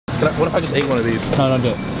What if I just ate one of these? No, don't do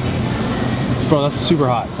it. Bro, that's super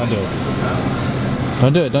hot. Don't do it.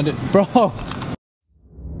 Don't do it, don't do it. Bro! What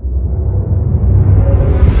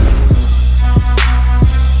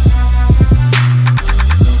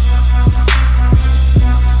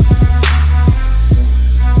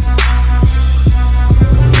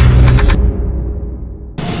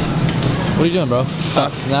are you doing, bro?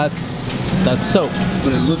 That's soap.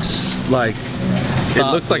 But it looks like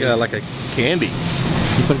a candy.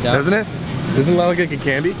 You put it down. Doesn't it? Doesn't it look like a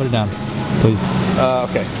candy? Put it down, please.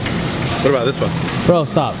 Okay. What about this one? Bro,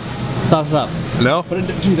 stop. Stop. No? Put it,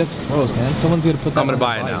 dude, that's gross, man. Someone's gonna put that. I'm gonna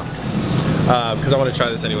buy it now. Because I want to try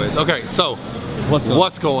this anyways. Okay, so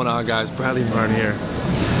what's going on, guys? Bradley and Martyn here.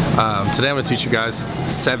 Today I'm gonna teach you guys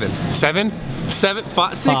 5,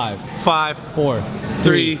 4,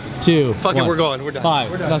 3, 2. Fuck it, we're going. We're done.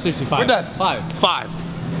 5. We're done. No, seriously, 5. We're done.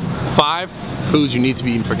 5 foods you need to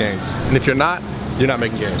be eating for gains. And if you're not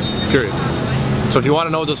making gains. Period. So if you want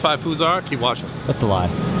to know what those 5 foods are, keep watching. That's a lie.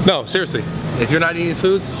 No, seriously. If you're not eating these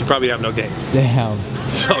foods, you probably have no gains. Damn.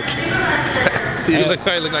 Okay. You look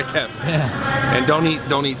like Kev. Yeah. And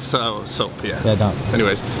don't eat soap. Yeah. Yeah, don't.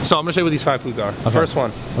 Anyways, so I'm gonna show you what these 5 foods are. Okay. First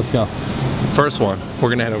one. Let's go. First one. We're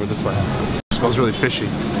gonna head over this way. It smells really fishy.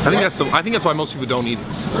 I think that's why most people don't eat it.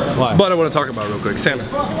 Why? But I want to talk about it real quick. Salmon.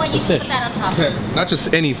 The one you should put that on top. Salmon. Not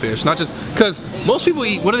just any fish. Not just because most people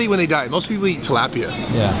eat. What do they eat when they die? Most people eat tilapia.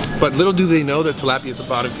 Yeah. But little do they know that tilapia is a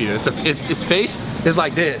bottom feeder. Its face is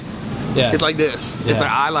like this. Yeah. It's like this. Yeah. It's an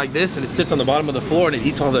eye like this, and it sits on the bottom of the floor, and it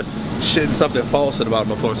eats all the shit and stuff that falls to the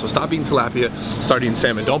bottom of the floor. So stop eating tilapia, start eating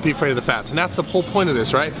salmon. Don't be afraid of the fats. And that's the whole point of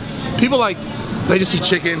this, right? People they just eat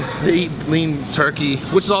chicken, they eat lean turkey,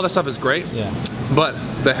 which is all that stuff is great. Yeah. But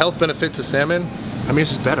the health benefit to salmon, I mean,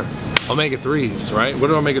 it's just better. Omega-3s, right? What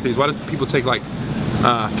are omega-3s? Why do people take like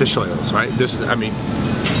fish oils, right? I mean,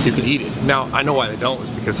 you can eat it. Now, I know why they don't, is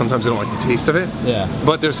because sometimes they don't like the taste of it. Yeah.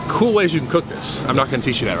 But there's cool ways you can cook this. I'm not gonna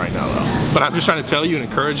teach you that right now though. But I'm just trying to tell you and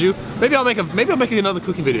encourage you. Maybe I'll make another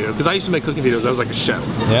cooking video, because I used to make cooking videos. I was like a chef.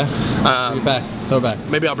 Yeah? Bring it back, throw it back.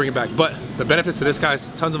 Maybe I'll bring it back. But the benefits of this, guys,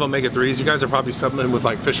 tons of omega-3s. You guys are probably supplementing with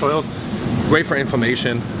like fish oils. Great for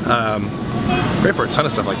inflammation. Great for a ton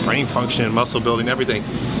of stuff like brain function, muscle building, everything.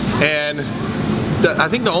 And I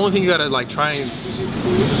think the only thing you gotta like try and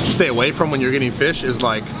stay away from when you're getting fish is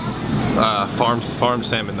like farmed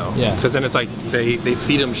salmon though. Yeah. Because then it's like they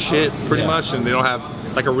feed them shit pretty much, and they don't have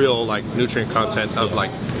like a real like nutrient content of like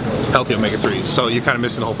healthy omega-3s. So you're kind of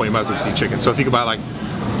missing the whole point. You might as well just eat chicken. So if you could buy like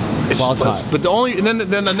but then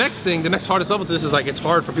the next hardest level to this is like it's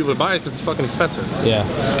hard for people to buy it because it's fucking expensive. Yeah.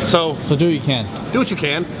 So do what you can. Do what you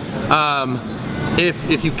can.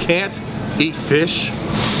 If you can't eat fish,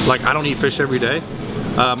 like I don't eat fish every day,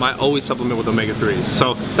 I always supplement with omega-3s.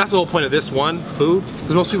 So that's the whole point of this one food.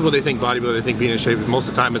 Because most people, they think bodybuilder, they think being in shape. Most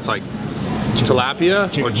of the time it's like tilapia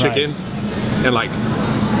or chicken and like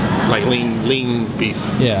lean beef.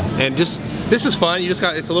 Yeah. And this is fun.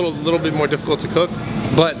 It's a little bit more difficult to cook,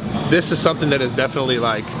 but this is something that is definitely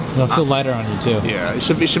like it'll feel lighter on you too. Yeah, it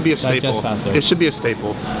should be a staple. It should be a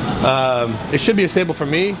staple. It should be a staple for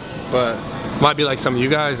me, but might be like some of you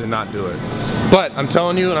guys and not do it. But I'm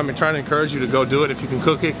telling you, and I'm trying to encourage you to go do it. If you can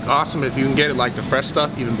cook it, awesome. If you can get it like the fresh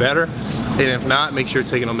stuff, even better. And if not, make sure you're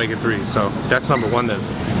taking omega-3s. So that's number 1 then,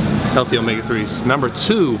 healthy omega-3s. Number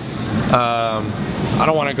 2, I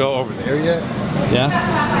don't want to go over there yet. Yeah?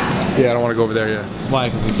 Yeah, I don't want to go over there yet. Why,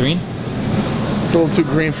 because it's green? It's a little too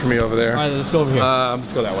green for me over there. All right, let's go over here.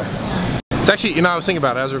 Let's go that way. It's actually, I was thinking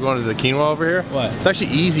about it as we're going to the quinoa over here. What? It's actually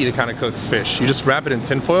easy to kind of cook fish. You just wrap it in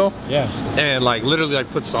tin foil. Yeah. And like literally like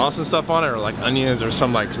put sauce and stuff on it, or like onions or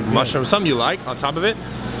some like mushrooms, something you like on top of it.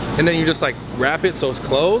 And then you just like wrap it so it's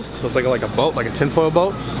closed. So it's like a boat, like a tin foil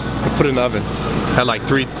boat. And put it in the oven at like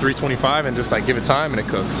 325 and just like give it time and it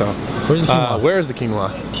cooks. So where's the quinoa? Where's the quinoa?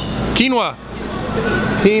 Quinoa!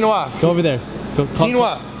 Quinoa! Go over there.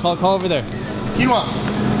 Quinoa! Call over there. Quinoa!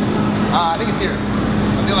 I think it's here.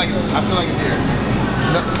 I feel like it's here.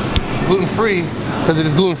 No, gluten-free, because it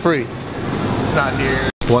is gluten-free. It's not here.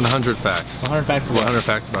 100 facts. 100 facts. 100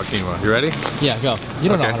 facts about quinoa. You ready? Yeah, go. You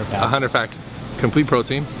don't know 100 facts. 100 facts. Complete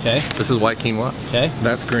protein. Okay. This is white quinoa. Okay.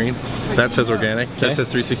 That's green. That says organic. Okay. That says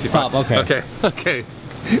 365. Stop. Okay. Okay. Okay.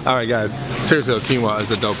 All right, guys. Seriously, quinoa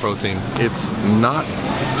is a dope protein. It's not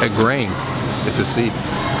a grain. It's a seed.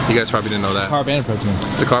 You guys probably didn't know that. Carb and protein.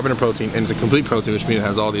 It's a carb and a protein, and it's a complete protein, which means it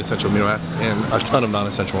has all the essential amino acids and a ton of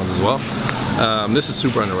non-essential ones as well. This is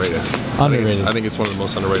super underrated. Underrated. I think it's one of the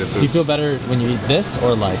most underrated foods. Do you feel better when you eat this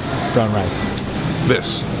or like brown rice?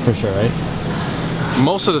 This. For sure, right?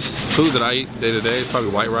 Most of the food that I eat day to day is probably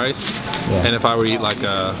white rice. Yeah. And if I were to eat like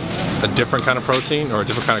a different kind of protein or a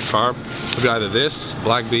different kind of carb, it would be either this,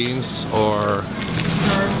 black beans, or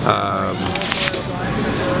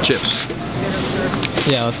chips.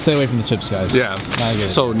 Yeah, let's stay away from the chips, guys. Yeah.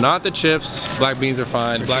 So not the chips. Black beans are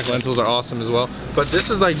fine. Black lentils are awesome as well. But this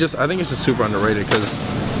is like just, I think it's just super underrated because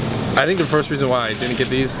I think the first reason why I didn't get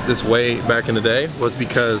this way back in the day was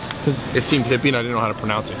because it seemed hippie and I didn't know how to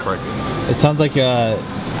pronounce it correctly. It sounds like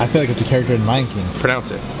I feel like it's a character in Lion King. Pronounce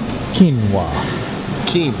it. Quinoa.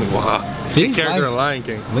 Quinoa. See, character in Lion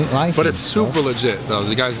King. But it's super legit though.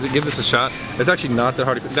 So guys, give this a shot. It's actually not that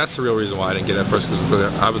hard to cook. That's the real reason why I didn't get that first, because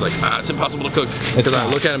I was like, it's impossible to cook. Because I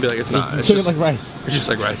look at it and be like, it's not. It's just like rice. It's just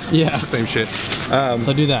like rice. Yeah. It's the same shit.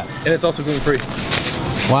 So do that. And it's also gluten-free.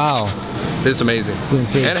 Wow. It's amazing.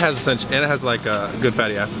 Gluten-free. And it has like good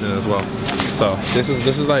fatty acids in it as well. So this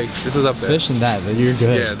is up there. Fish and that, but you're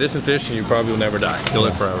good. Yeah, this and fish, and you probably will never die. You'll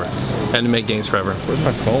live forever. And make gains forever. Where's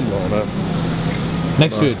my phone blowing up?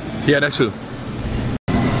 Next food. Yeah, next food.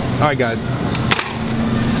 Alright guys.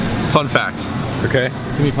 Fun fact. Okay?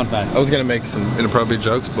 Give me a fun fact. I was gonna make some inappropriate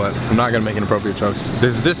jokes, but I'm not gonna make inappropriate jokes.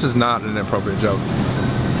 This is not an inappropriate joke.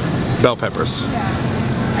 Bell peppers.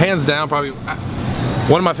 Hands down, probably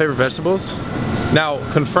one of my favorite vegetables. Now,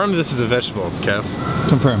 confirm this is a vegetable, Kev.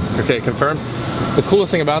 Confirm. Okay, confirm. The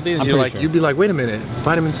coolest thing about these, you'd be like, wait a minute,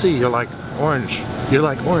 vitamin C. You're like orange. You're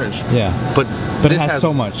like orange. Yeah. But this has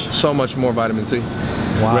so much more vitamin C.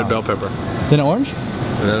 Wow. Red bell pepper. Than orange?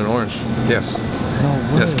 And then an orange. Yes. No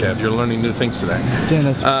way. Yes, Kev. You're learning new things today. Damn,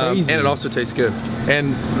 that's crazy. And it also tastes good.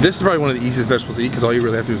 And this is probably one of the easiest vegetables to eat because all you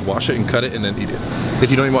really have to do is wash it and cut it and then eat it.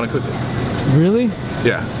 If you don't even want to cook it. Really?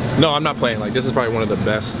 Yeah. No, I'm not playing. Like, this is probably one of the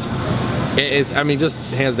best. I mean, just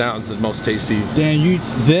hands down, it's the most tasty. Damn,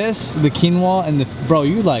 the quinoa, and bro,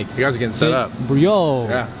 you like. You guys are getting set up. Yo.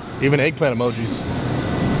 Yeah. Even eggplant emojis.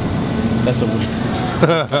 That's a weird.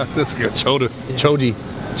 That's a good chode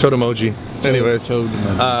emoji. Anyways,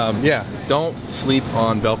 yeah, don't sleep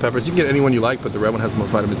on bell peppers. You can get any one you like, but the red one has the most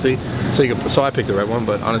vitamin C. So I picked the red one,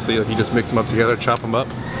 but honestly, if you just mix them up together, chop them up,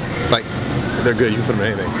 like, they're good. You can put them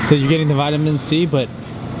in anything. So you're getting the vitamin C, but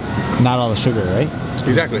not all the sugar, right?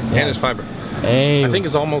 Exactly, yeah. And it's fiber. Hey. I think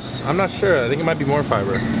it's almost, I'm not sure, I think it might be more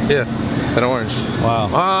fiber. Yeah, than orange. Wow.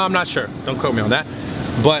 I'm not sure, don't quote me on that.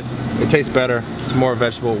 But it tastes better, it's more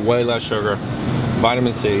vegetable, way less sugar,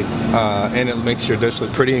 vitamin C, and it makes your dish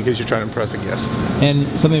look pretty in case you're trying to impress a guest. And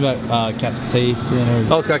something about capsaicin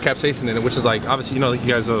or... Oh, it's got capsaicin in it, which is like, obviously, you know, you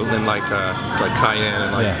guys are in like cayenne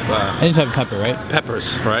and like... Yeah. Any type of pepper, right?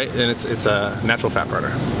 Peppers, right? And it's a natural fat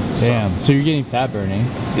burner. Damn, so you're getting fat burning.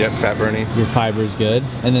 Yep, fat burning. Your fiber's good,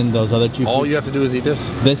 and then those other two... All you have to do is eat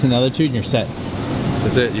this. This and the other two, and you're set.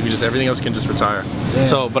 That's it. You can just, everything else can just retire. Yeah.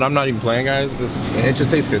 So, but I'm not even playing, guys. It just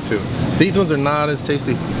tastes good too. These ones are not as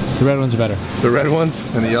tasty. The red ones are better. The red ones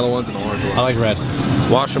and the yellow ones and the orange ones. I like red.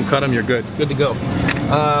 Wash them, cut them, you're good. Good to go.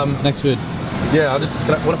 Next food. Yeah,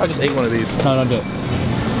 what if I just ate one of these? No, don't do it.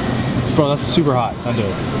 Bro, that's super hot. Don't do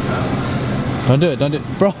it. Don't do it, don't do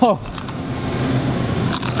it. Bro!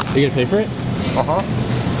 Are you gonna pay for it? Uh-huh.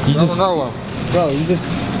 You just... Another one. Bro, you just...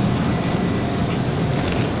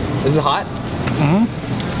 Is it hot? Mm-hmm.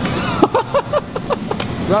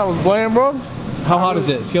 That was bland, bro. How hot is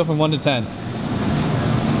it? Scale from 1 to 10.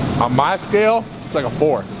 On my scale, it's like a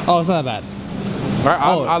 4. Oh, it's not that bad.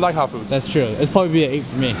 I like hot food. That's true. It's probably be an 8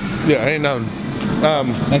 for me. Yeah, ain't nothing.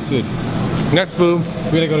 Next food. Next food.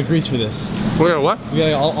 We gotta go to Greece for this. We're gonna what? We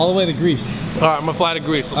gotta go all the way to Greece. Alright, I'm gonna fly to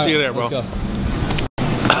Greece. I'll see you there, bro. Let's go.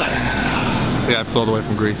 Yeah, I flew all the way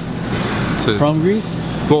from Greece. From Greece?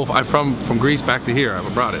 Well, I'm from Greece back to here. I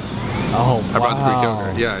brought it. Oh, I brought the Greek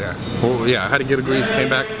yogurt. Yeah, yeah. Well, yeah, I had to get to Greece, came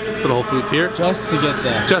back to the Whole Foods here. Just to get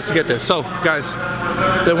there. Just to get there. So, guys,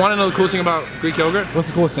 they want to know the coolest thing about Greek yogurt? What's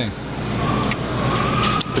the coolest thing?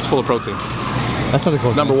 It's full of protein. That's not the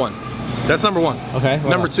coolest Number one. That's number one. Okay.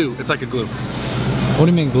 Number two, it's like a glue. What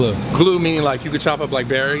do you mean glue? Glue meaning like you could chop up like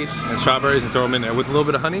berries and strawberries and throw them in there with a little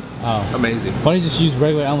bit of honey. Oh. Amazing. Why don't you just use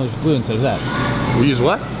regular Elmer's glue instead of that? We use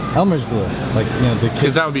what? Elmer's glue, like, you know,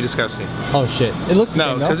 because that would be disgusting. Oh shit! It looks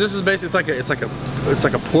no, because this is basically it's like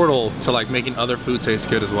a portal to like making other food taste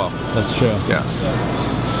good as well. That's true.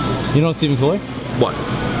 Yeah. You know what's even cooler? What?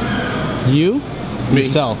 You? Me?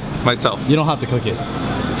 Yourself. Myself. You don't have to cook it.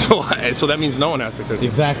 So that means no one has to cook it.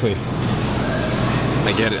 Exactly.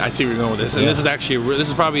 I get it. I see where you're going with this, and this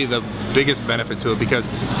is probably the biggest benefit to it because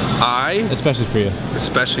especially for you,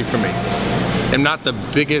 especially for me, am not the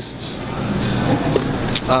biggest.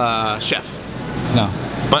 Chef. No.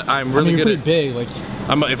 But I'm really good at... big, like...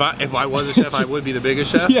 If I was a chef, I would be the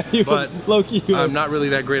biggest chef. Yeah, you but low-key. I'm not really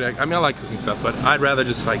that great at, I mean, I like cooking stuff, but I'd rather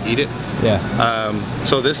just like eat it. Yeah.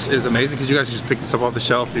 So this is amazing because you guys can just pick this up off the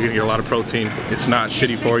shelf. You're gonna get a lot of protein. It's not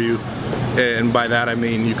shitty for you. And by that I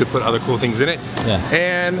mean you could put other cool things in it. Yeah.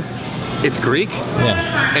 And it's Greek.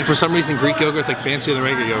 Yeah. And for some reason Greek yogurt's like fancier than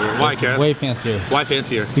regular yogurt. Why, Karen? Way fancier. Why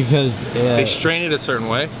fancier? Because they strain it a certain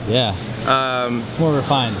way. Yeah. It's more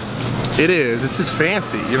refined. It is. It's just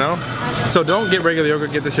fancy, you know? So don't get regular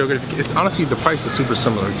yogurt, get this yogurt. It's honestly, the price is super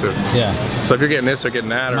similar too. Yeah. So if you're getting this or getting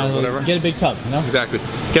that or whatever. Get a big tub, you know? Exactly.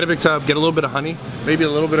 Get a big tub, get a little bit of honey, maybe a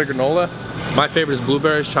little bit of granola. My favorite is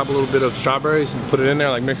blueberries. Chop a little bit of strawberries and put it in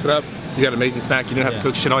there, like mix it up. You got an amazing snack. You didn't have to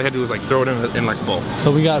cook shit. All you had to do was like throw it in like a bowl.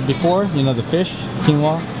 So we got before, you know, the fish,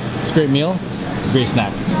 quinoa. It's a great meal, great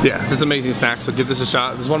snack. Yeah, this is an amazing snack. So give this a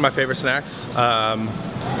shot. This is one of my favorite snacks.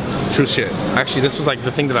 True shit. Actually, this was like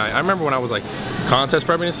the thing that I remember when I was like contest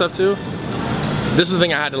prepping and stuff too. This was the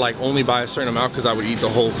thing I had to like only buy a certain amount because I would eat the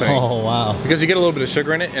whole thing. Oh wow. Because you get a little bit of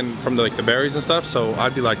sugar in it and from the, like the berries and stuff. So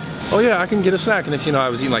I'd be like, oh yeah, I can get a snack. And then you know I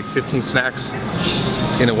was eating like 15 snacks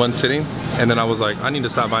in one sitting. And then I was like, I need to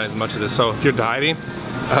stop buying as much of this. So if you're dieting,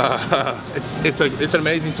 it's an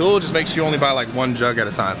amazing tool. It just makes you only buy like one jug at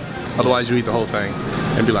a time. Otherwise you eat the whole thing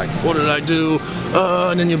and be like, what did I do?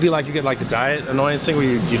 And then you'll be like, you get like the diet annoyance thing where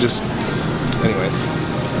you just, anyways.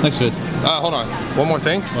 Next food. Hold on, one more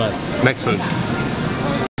thing. What? Next food.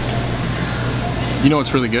 You know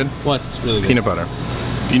what's really good? What's really good? Peanut butter.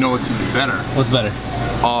 You know what's even better? What's better?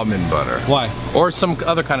 Almond butter. Why? Or some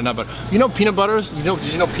other kind of nut butter. You know peanut butters, did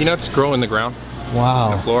you know peanuts grow in the ground? Wow.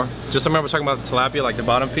 On the floor? Just I remember talking about the tilapia, like the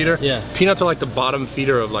bottom feeder. Yeah. Peanuts are like the bottom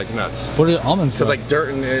feeder of like nuts. What are almonds? Because like dirt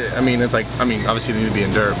and obviously they need to be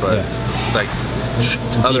in dirt, but like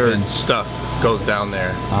other stuff goes down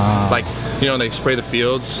there. Like, you know, they spray the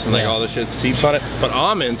fields and like all the shit seeps on it, but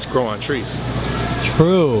almonds grow on trees.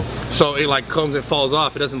 True. So it like comes and falls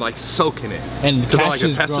off. It doesn't like soak in it. And because like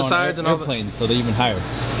the pesticides and all the airplanes, so they're even higher.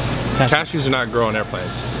 Cashews do not grow on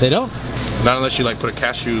airplanes. They don't? Not unless you like put a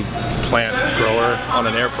cashew plant grower on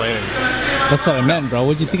an airplane. That's what I meant, bro.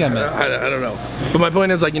 What do you think I meant? I don't know. But my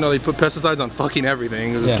point is, like, you know, they put pesticides on fucking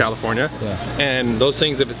everything because it's California. Yeah. And those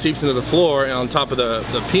things, if it seeps into the floor and on top of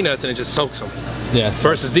the peanuts, and it just soaks them. Yeah.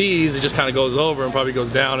 Versus these, it just kind of goes over and probably goes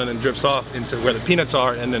down and then drips off into where the peanuts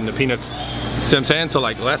are, and then the peanuts. See what I'm saying? So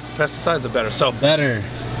like less pesticides, the better. So better.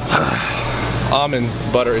 Almond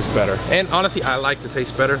butter is better. And honestly, I like the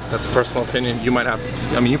taste better. That's a personal opinion. You might have to,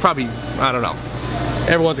 I mean, you probably, I don't know.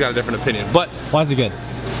 Everyone's got a different opinion, but. Why is it good?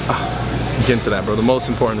 Get into that, bro. The most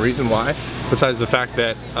important reason why, besides the fact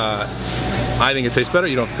that I think it tastes better,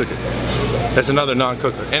 you don't have to cook it. That's another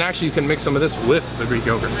non-cooker. And actually you can mix some of this with the Greek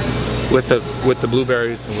yogurt. With the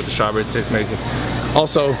blueberries and with the strawberries, it tastes amazing.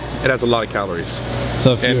 Also, it has a lot of calories.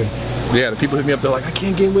 So yeah, the people hit me up, they're like, I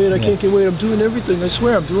can't gain weight, I can't gain weight, I'm doing everything, I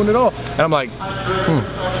swear, I'm doing it all. And I'm like,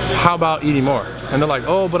 how about eating more? And they're like,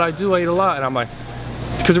 oh, but I eat a lot. And I'm like,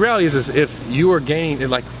 because the reality is if you are gaining,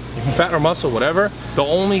 like, fat or muscle, whatever, the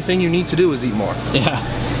only thing you need to do is eat more.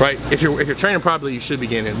 Yeah. Right? If you're training properly, you should be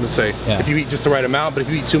gaining, let's say, if you eat just the right amount, but if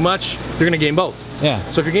you eat too much, you're gonna gain both. Yeah.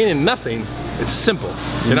 So if you're gaining nothing, it's simple.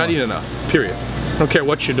 You're not eating enough, period. I don't care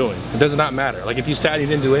what you're doing. It does not matter. Like if you sat and you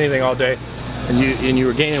didn't do anything all day and you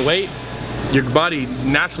were gaining weight, your body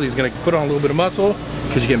naturally is gonna put on a little bit of muscle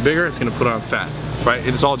because you're getting bigger, it's gonna put on fat, right?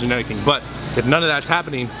 It's all genetic thing. But if none of that's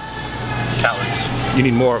happening, calories, you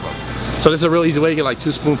need more of them. So this is a real easy way to get like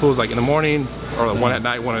 2 spoonfuls like in the morning, or one at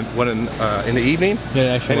night, one in the evening.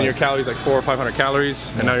 And then your calories like 400 or 500 calories,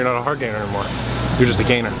 and now you're not a hard gainer anymore. You're just a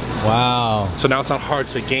gainer. Wow. So now it's not hard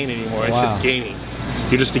to gain anymore, it's just gaining.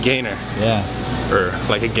 You're just a gainer. Yeah. Or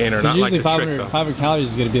like a gainer, not like the trick though. 500 calories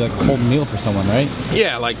is gonna be like a whole meal for someone, right?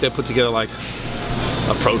 Yeah, like they put together like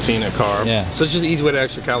a protein, a carb. Yeah. So it's just an easy way to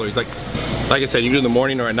extra calories. Like I said, you can do it in the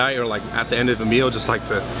morning or at night or like at the end of a meal, just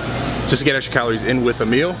to get extra calories in with a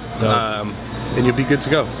meal, and you'll be good to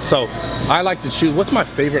go. So I like to choose. What's my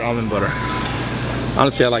favorite almond butter?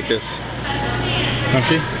 Honestly, I like this.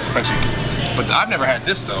 Crunchy? Crunchy. But I've never had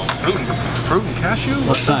this though. Fruit and cashew?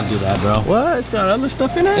 Let's not do that, bro. What? It's got other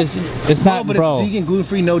stuff in it? It's not, but bro. It's vegan,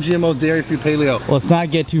 gluten-free, no GMOs, dairy-free, paleo. Let's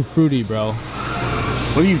not get too fruity, bro.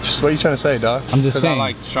 What are you trying to say, dog? I'm just saying. I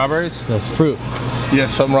like strawberries? That's fruit. Yeah,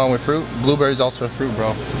 something wrong with fruit. Blueberries also a fruit, bro.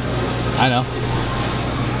 I know.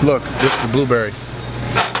 Look, this is the blueberry.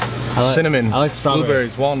 Cinnamon, I like strawberry.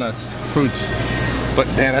 Blueberries, walnuts, fruits. But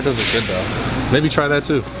damn, that does look good though. Maybe try that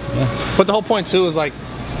too. Yeah. But the whole point too is like,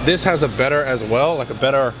 this has a better as well, like a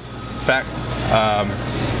better fat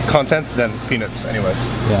contents than peanuts anyways.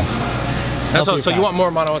 Yeah. That's all, so you want more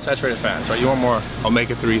monounsaturated fats, right? You want more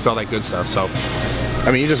omega-3s, all that good stuff. So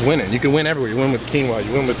I mean, you just win it. You can win everywhere. You win with the quinoa,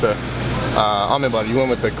 you win with the almond butter, you win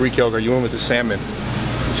with the Greek yogurt, you win with the salmon.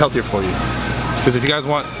 It's healthier for you. Because if you guys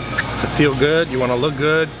want to feel good, you want to look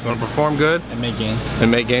good, you want to perform good, and make gains. And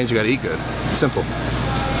make gains, you got to eat good. It's simple.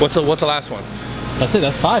 What's the last one? That's it.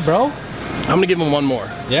 That's 5, bro. I'm gonna give him one more.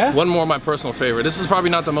 Yeah? One more, my personal favorite. This is probably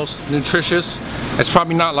not the most nutritious. It's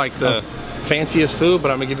probably not like the fanciest food, but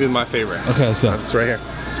I'm gonna give you my favorite. Okay, let's go. It's right here.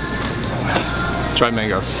 Dried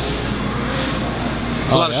mangoes.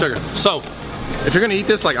 It's a lot of sugar. So, if you're gonna eat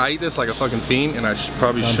this, like I eat this like a fucking fiend, and I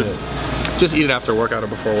probably should just eat it after workout or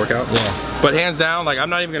before workout. Yeah. But hands down, like I'm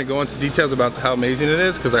not even gonna go into details about how amazing it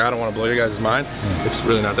is, because like, I don't want to blow your guys' mind. It's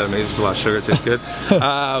really not that amazing. It's a lot of sugar. It tastes good.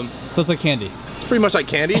 So it's like candy. It's pretty much like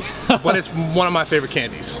candy, but it's one of my favorite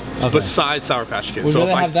candies. Besides Sour Patch Kids. Would you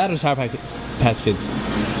rather have that or Sour Patch Kids?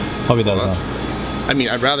 Probably that. I mean,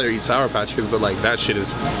 I'd rather eat Sour Patch Kids, but like that shit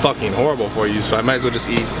is fucking horrible for you. So I might as well just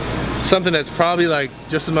eat something that's probably like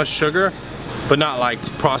just as much sugar, but not like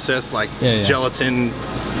processed, like gelatin,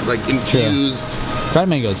 like infused. Dried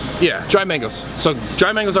mangoes. Yeah, dried mangoes. So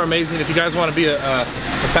dried mangoes are amazing. If you guys want to be a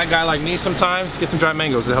fat guy like me sometimes, get some dried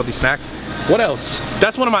mangoes. It's a healthy snack. What else?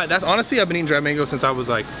 That's honestly, I've been eating dried mangoes since I was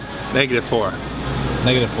like -4. -4.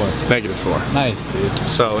 -4. Nice, dude.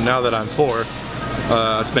 So now that I'm 4,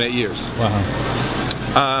 it's been 8 years. Wow.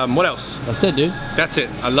 What else? That's it, dude. That's it.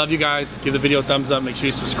 I love you guys. Give the video a thumbs up. Make sure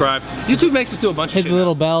you subscribe. YouTube makes us do a bunch of shit. Hit the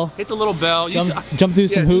little bell. Hit the little bell. Jump through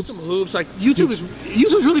some hoops. Do some hoops. Like YouTube's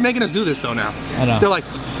really making us do this though now. I know. They're like,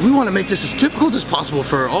 we want to make this as difficult as possible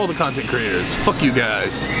for all the content creators. Fuck you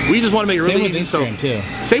guys. We just want to make it really easy. Same with Instagram too.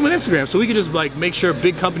 Same with Instagram. So we can just like make sure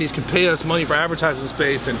big companies can pay us money for advertising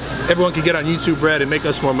space, and everyone can get on YouTube bread and make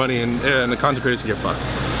us more money, and the content creators can get fucked.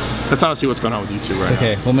 That's honestly what's going on with YouTube right now.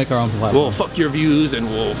 Okay, we'll make our own platform. We'll fuck your views and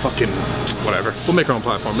we'll fucking whatever. We'll make our own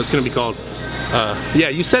platform. It's gonna be called, yeah,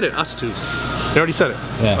 you said it, Us Two. You already said it.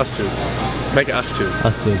 Yeah. Us Two. Make it Us Two.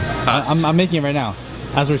 Us Two. I'm making it right now.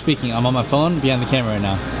 As we're speaking, I'm on my phone behind the camera right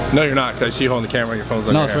now. No, you're not, because you holding the camera and your phone's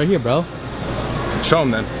on your No, it's right here, bro. Show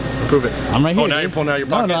them then. Prove it. I'm right here. Oh, now you're pulling out your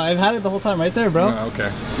pocket? No, I've had it the whole time right there, bro. Oh, okay.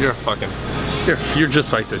 You're fucking, you're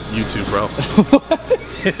just like the YouTube, bro.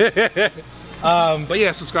 But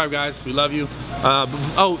yeah, subscribe guys, we love you.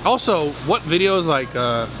 Oh, also, what videos, like,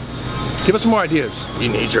 give us some more ideas. We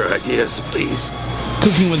need your ideas, please.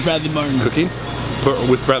 Cooking with Bradley Martyn. Cooking?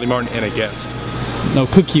 With Bradley Martyn and a guest. No,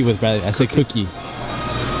 cookie with Bradley, I said cookie.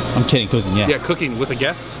 I'm kidding, cooking, yeah. Yeah, cooking with a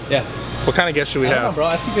guest? Yeah. What kind of guest should we have? I don't know, bro,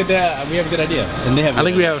 I think we have a good idea. And they have I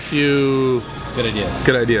think we have a few good ideas.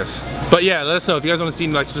 Good ideas. But yeah, let us know if you guys want to see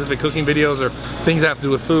like specific cooking videos or things that have to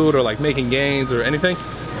do with food or like making gains or anything.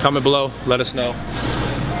 Comment below, let us know.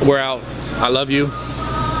 We're out. I love you. Do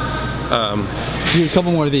a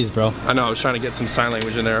couple more of these, bro. I know, I was trying to get some sign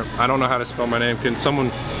language in there. I don't know how to spell my name. Can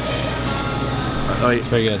someone...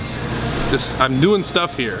 Very good. I'm doing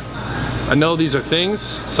stuff here. I know these are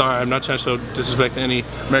things. Sorry, I'm not trying to show disrespect to any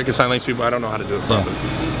American Sign Language people. I don't know how to do it properly.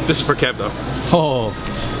 Yeah. This is for Kev though. Oh.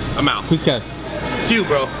 I'm out. Who's Kev? It's you,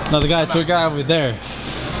 bro. No, the guy, it's your guy over there.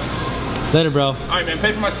 Later, bro. Alright, man,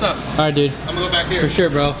 pay for my stuff. Alright, dude. I'm gonna go back here. For sure,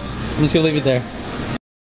 bro. I'm just gonna leave it there.